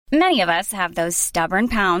Many of us have those stubborn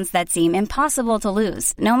pounds that seem impossible to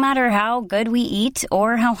lose, no matter how good we eat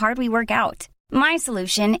or how hard we work out. My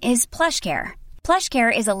solution is PlushCare.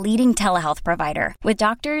 PlushCare is a leading telehealth provider with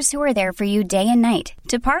doctors who are there for you day and night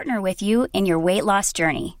to partner with you in your weight loss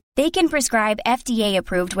journey. They can prescribe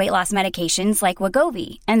FDA-approved weight loss medications like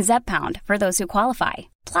Wegovy and Zepbound for those who qualify.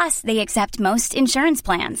 Plus, they accept most insurance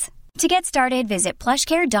plans. To get started, visit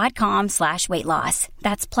plushcare.com/weightloss.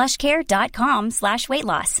 That's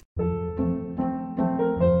plushcare.com/weightloss.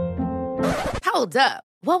 Hold up.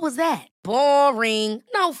 What was that? Boring.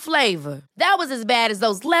 No flavor. That was as bad as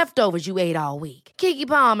those leftovers you ate all week. Keke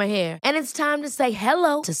Palmer here, and it's time to say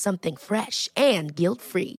hello to something fresh and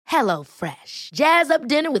guilt-free. Hello Fresh. Jazz up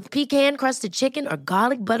dinner with pecan-crusted chicken or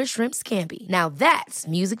garlic butter shrimp scampi. Now that's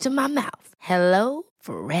music to my mouth. Hello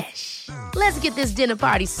Fresh. Let's get this dinner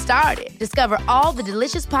party started. Discover all the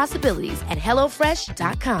delicious possibilities at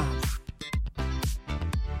hellofresh.com.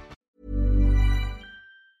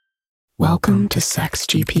 Welcome to Sex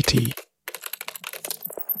GPT.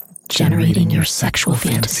 Generating your sexual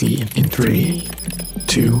fantasy in 3,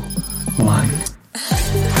 2, 1.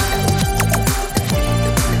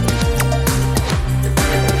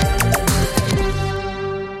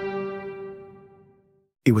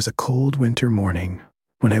 It was a cold winter morning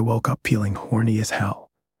when I woke up feeling horny as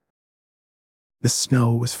hell. The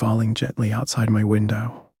snow was falling gently outside my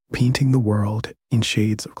window, painting the world in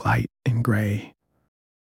shades of light and gray.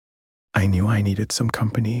 I knew I needed some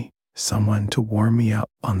company, someone to warm me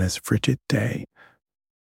up on this frigid day.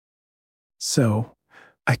 So,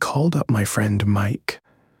 I called up my friend Mike,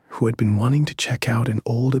 who had been wanting to check out an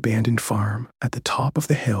old abandoned farm at the top of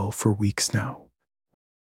the hill for weeks now.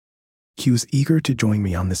 He was eager to join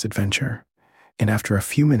me on this adventure, and after a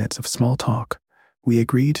few minutes of small talk, we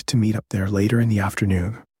agreed to meet up there later in the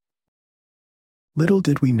afternoon. Little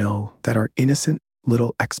did we know that our innocent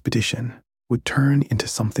little expedition would turn into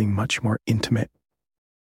something much more intimate.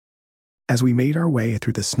 As we made our way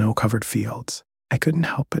through the snow-covered fields, I couldn't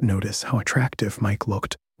help but notice how attractive Mike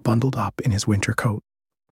looked, bundled up in his winter coat.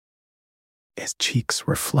 His cheeks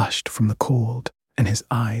were flushed from the cold, and his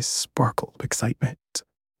eyes sparkled with excitement.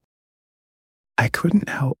 I couldn't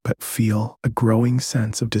help but feel a growing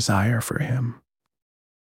sense of desire for him.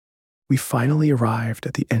 We finally arrived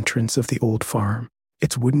at the entrance of the old farm,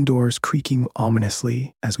 its wooden doors creaking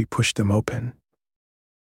ominously as we pushed them open.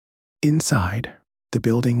 Inside, the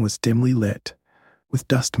building was dimly lit, with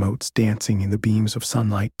dust motes dancing in the beams of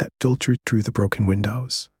sunlight that filtered through the broken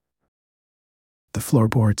windows. The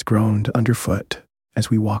floorboards groaned underfoot as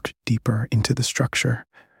we walked deeper into the structure,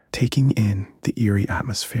 taking in the eerie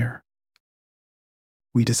atmosphere.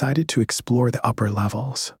 We decided to explore the upper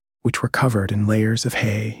levels, which were covered in layers of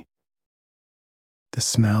hay. The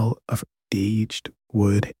smell of aged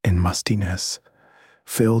wood and mustiness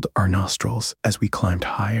filled our nostrils as we climbed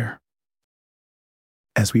higher.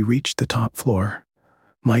 As we reached the top floor,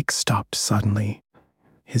 Mike stopped suddenly,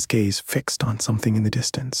 his gaze fixed on something in the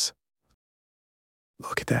distance.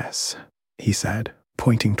 "Look at this," he said,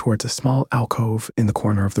 pointing towards a small alcove in the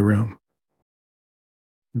corner of the room.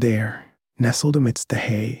 There, nestled amidst the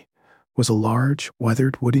hay, was a large,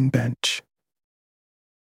 weathered wooden bench.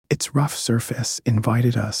 Its rough surface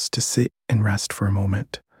invited us to sit and rest for a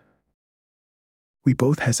moment. We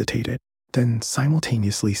both hesitated, then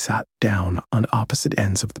simultaneously sat down on opposite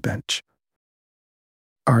ends of the bench.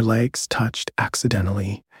 Our legs touched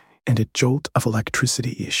accidentally, and a jolt of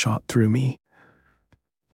electricity shot through me.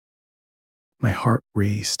 My heart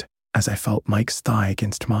raced as I felt Mike's thigh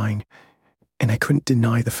against mine, and I couldn't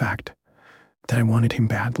deny the fact that I wanted him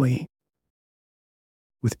badly.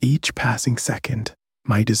 With each passing second,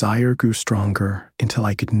 my desire grew stronger until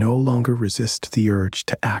I could no longer resist the urge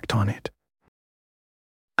to act on it.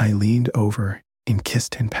 I leaned over and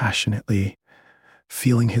kissed him passionately,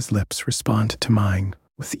 feeling his lips respond to mine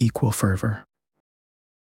with equal fervor.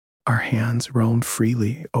 Our hands roamed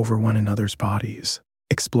freely over one another's bodies,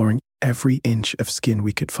 exploring every inch of skin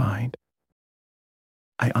we could find.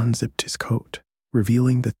 I unzipped his coat,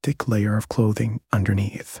 revealing the thick layer of clothing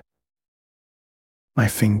underneath. My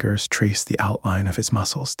fingers traced the outline of his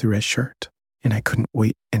muscles through his shirt, and I couldn't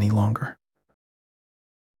wait any longer.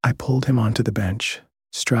 I pulled him onto the bench,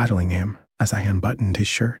 straddling him as I unbuttoned his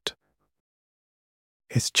shirt.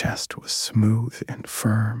 His chest was smooth and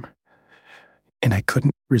firm, and I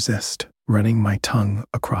couldn't resist running my tongue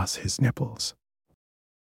across his nipples.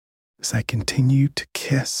 As I continued to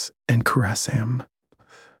kiss and caress him,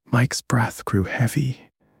 Mike's breath grew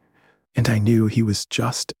heavy, and I knew he was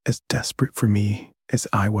just as desperate for me as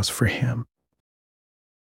I was for him.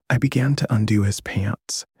 I began to undo his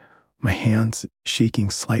pants, my hands shaking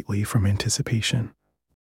slightly from anticipation.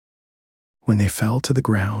 When they fell to the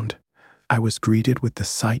ground, I was greeted with the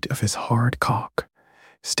sight of his hard cock,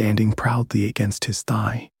 standing proudly against his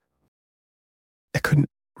thigh. I couldn't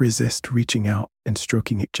resist reaching out and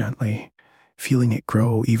stroking it gently, feeling it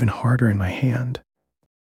grow even harder in my hand.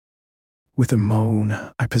 With a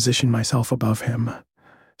moan, I positioned myself above him,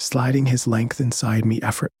 sliding his length inside me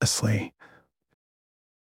effortlessly.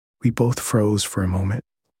 We both froze for a moment,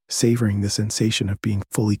 savoring the sensation of being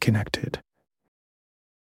fully connected.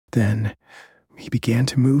 Then, we began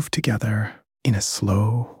to move together in a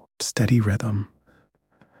slow, steady rhythm,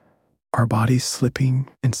 our bodies slipping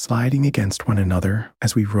and sliding against one another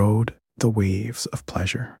as we rode the waves of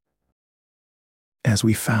pleasure. As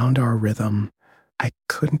we found our rhythm, I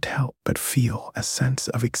couldn't help but feel a sense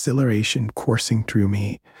of exhilaration coursing through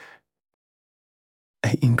me.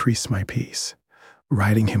 I increased my pace,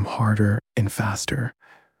 riding him harder and faster,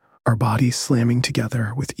 our bodies slamming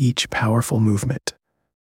together with each powerful movement.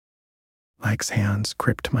 Mike's hands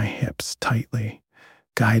gripped my hips tightly,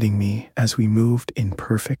 guiding me as we moved in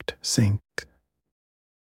perfect sync.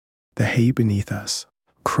 The hay beneath us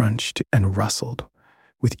crunched and rustled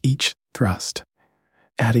with each thrust,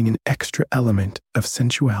 adding an extra element of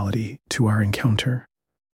sensuality to our encounter.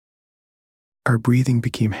 Our breathing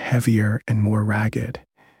became heavier and more ragged,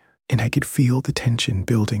 and I could feel the tension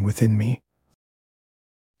building within me.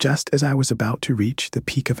 Just as I was about to reach the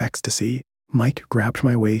peak of ecstasy, Mike grabbed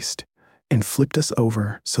my waist and flipped us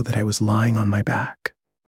over so that I was lying on my back.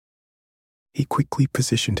 He quickly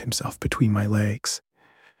positioned himself between my legs,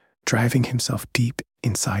 driving himself deep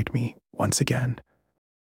inside me once again.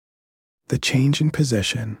 The change in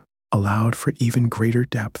position allowed for even greater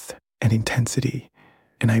depth and intensity,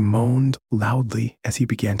 and I moaned loudly as he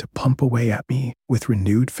began to pump away at me with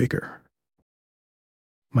renewed vigor.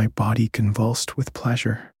 My body convulsed with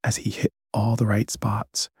pleasure as he hit all the right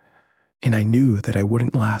spots, and I knew that I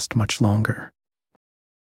wouldn't last much longer.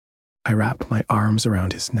 I wrapped my arms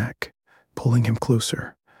around his neck, pulling him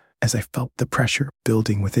closer as I felt the pressure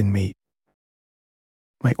building within me.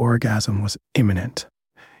 My orgasm was imminent,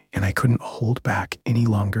 and I couldn't hold back any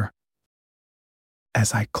longer.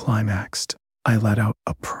 As I climaxed, I let out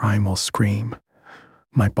a primal scream,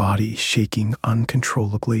 my body shaking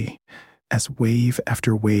uncontrollably as wave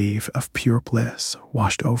after wave of pure bliss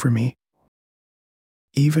washed over me.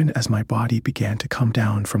 Even as my body began to come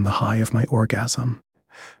down from the high of my orgasm,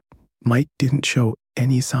 Mike didn't show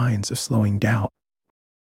any signs of slowing down.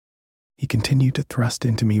 He continued to thrust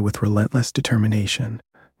into me with relentless determination,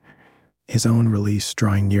 his own release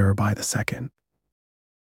drawing nearer by the second.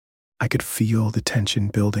 I could feel the tension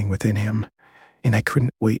building within him, and I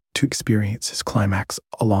couldn't wait to experience his climax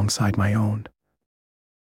alongside my own.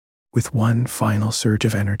 With one final surge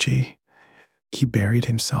of energy, he buried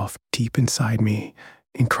himself deep inside me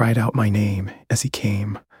and cried out my name as he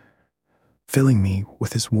came, filling me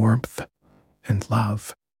with his warmth and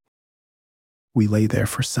love. We lay there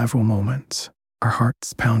for several moments, our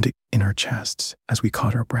hearts pounding in our chests as we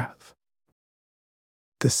caught our breath.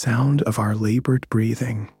 The sound of our labored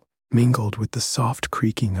breathing mingled with the soft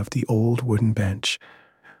creaking of the old wooden bench,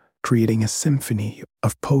 creating a symphony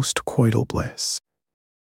of post-coital bliss.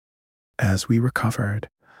 As we recovered,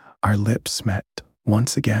 our lips met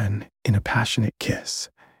once again in a passionate kiss,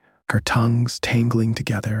 our tongues tangling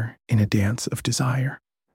together in a dance of desire.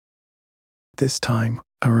 This time,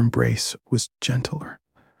 our embrace was gentler,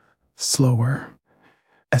 slower,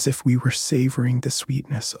 as if we were savoring the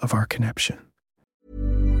sweetness of our connection.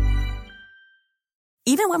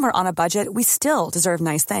 Even when we're on a budget, we still deserve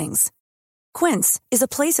nice things. Quince is a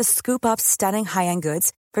place to scoop up stunning high-end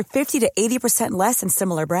goods for 50 to 80% less than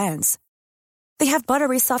similar brands. They have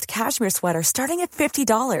buttery soft cashmere sweaters starting at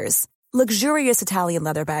 $50, luxurious Italian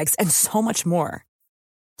leather bags, and so much more.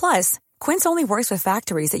 Plus, Quince only works with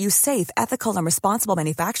factories that use safe, ethical, and responsible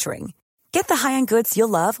manufacturing. Get the high-end goods you'll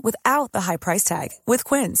love without the high price tag with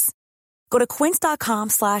Quince. Go to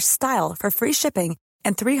quince.com/style for free shipping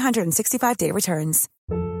and 365-day returns.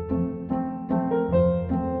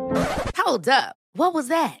 Hold up. What was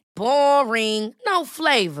that? Boring. No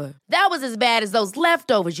flavor. That was as bad as those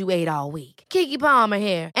leftovers you ate all week. Keke Palmer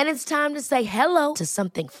here, and it's time to say hello to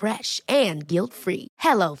something fresh and guilt-free.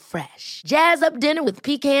 Hello Fresh. Jazz up dinner with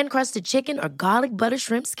pecan-crusted chicken or garlic butter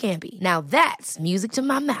shrimp scampi. Now that's music to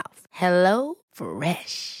my mouth. Hello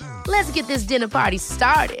Fresh. Let's get this dinner party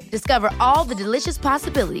started. Discover all the delicious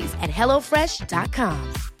possibilities at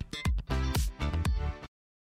hellofresh.com.